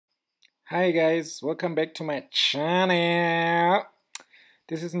Hi guys, welcome back to my channel.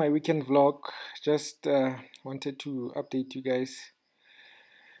 This is my weekend vlog. Just wanted to update you guys.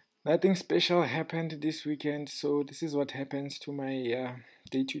 Nothing special happened this weekend, so this is what happens to my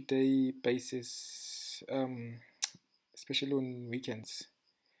day-to-day basis, especially on weekends.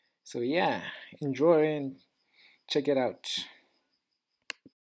 So yeah, enjoy and check it out.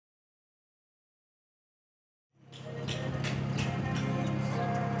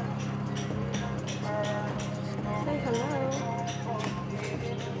 Say hello.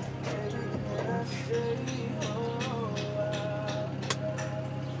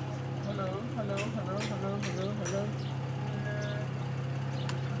 Hello.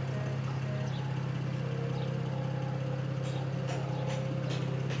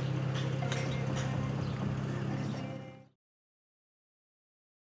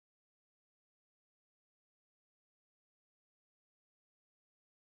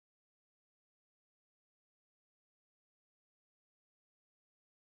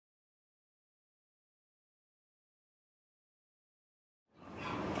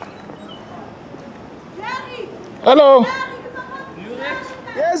 Hello.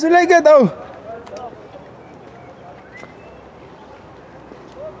 Yes, we like it though.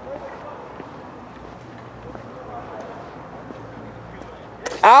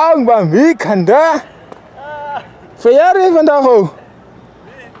 Ang bami kanda. Verjaardag vandaag ook.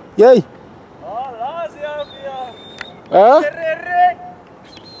 Jij? Huh?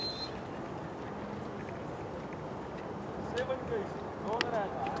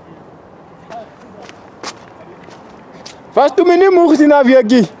 Was tu mini mocht in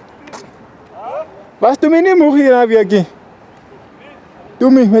Aviaki? Was tu mini mocht in Aviaki?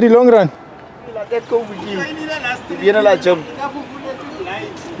 Doe me met die long run. Laat dit komen hier. Die benen laat jump.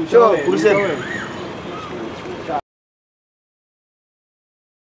 Zo, hoe is het?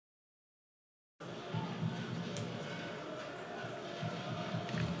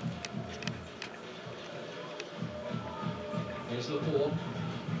 Here's Laporte,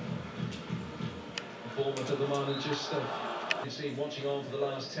 former to the Manchester. You see, watching on for the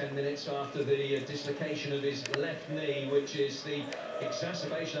last 10 minutes after the dislocation of his left knee, which is the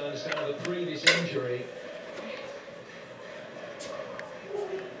exacerbation, I understand, of the previous injury.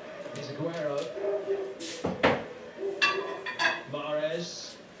 Here's Aguero.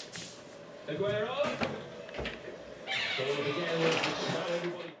 Mahrez. Aguero. Forward again, to slow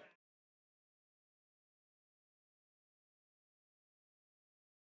everybody.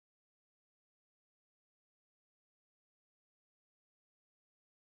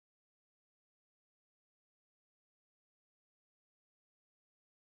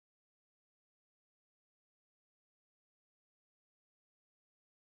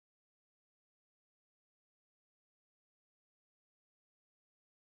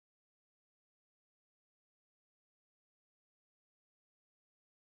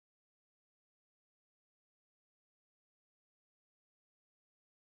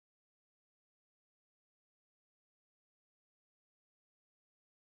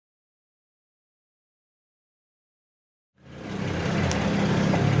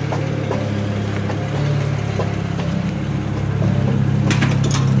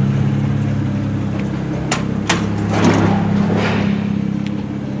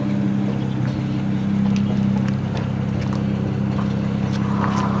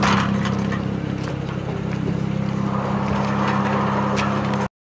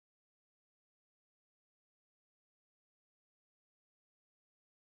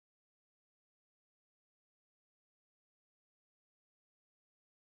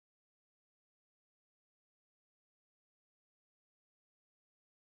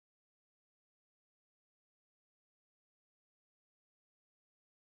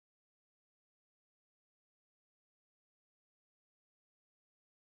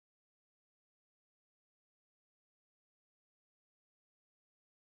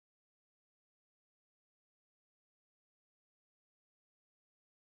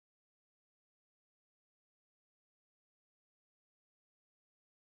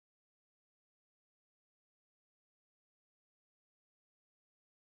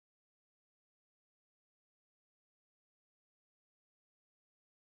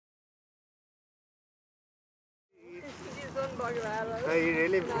 He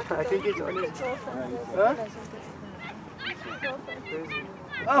really, I think it's on his... Huh?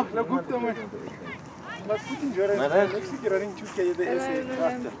 Oh, nou goed dan maar. Maar goed in Jordan. Next week running 2K de essay.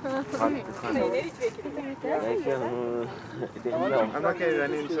 Nee, die 2 keer. I'm not going to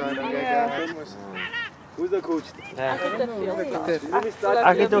run in, so I don't get Hoe is de coach?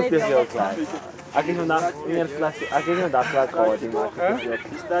 Ek het ook te veel klas. Ek het vandag meer klas. Ek het vandag klas gehad, maar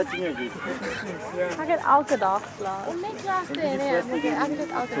Die staat nie goed. Ek het elke dag klas. Om net klas te hê, nee, ek het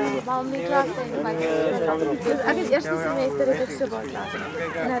dit elke dag, maar om net klas te hê, maar dus ek het eerste semester het ek so baie klas.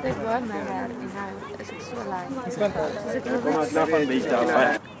 En het ek wou my werk en nou is ek so lui. Dus ek moet Kom ek nou van beetje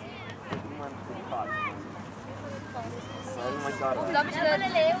af. dan moet hulle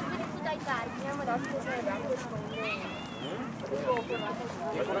lê op die voet uitwerk. Ja, maar dat is so reg is van.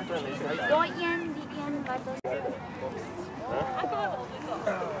 Daai een, die een wat ons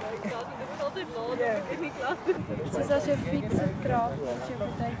Soos as jy fiets het kraak, as jy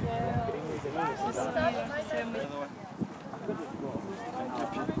partykeer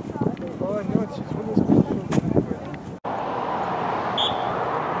Oh, no, she's really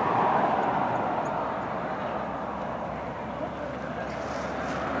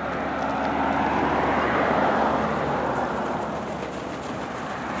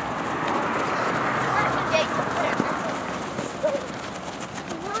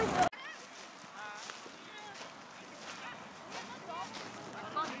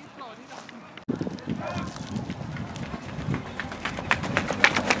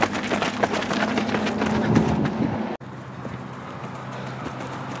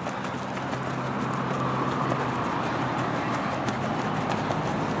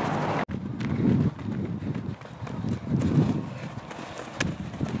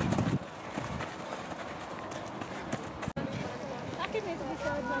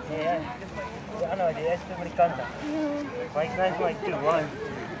Ja, nou, die is met die kant. Maar ek kry my toe, man.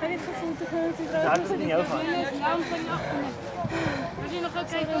 Hy het gevoel te gaan te Dat is nie jou van. Wil jy nog gou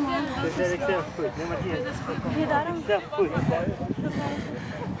kyk wat jy Dis ek sê goed, nee maar hier. Nee, daarom Ja, goed.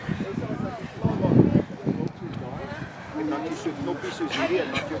 En dan is so knoppies soos hierdie en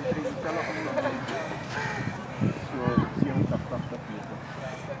dan jy omtrent dieselfde gaan. So 87 meter.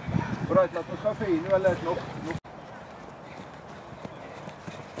 Right, laat ons gou vir hier, nou hulle het nog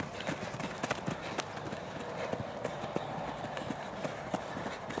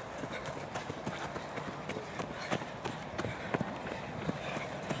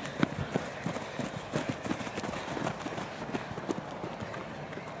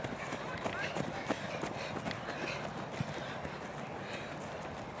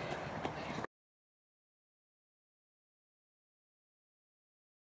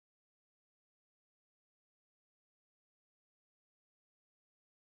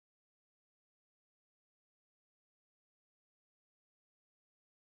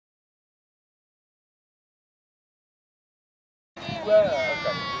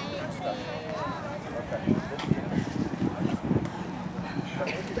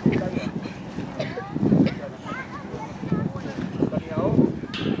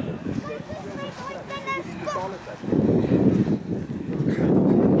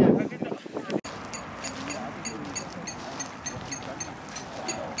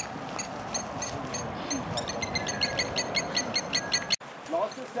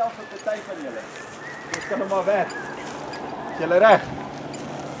laaste self vir party van julle. Dis kan hom maar weg. Is julle reg?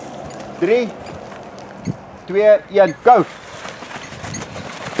 3 2 1 go.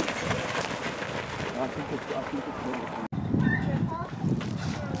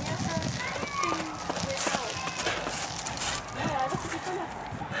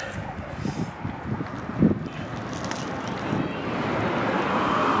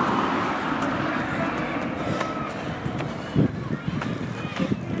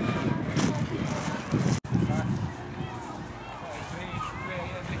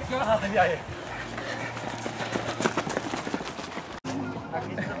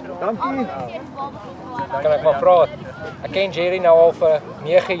 Dankie. Kan ek maar praat? Ek ken Jerry nou al vir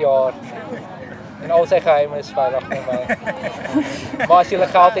 9 jaar. En al sy geheime is veilig vir my. Maar as jy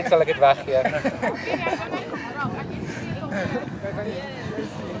geld het, sal ek dit weggee.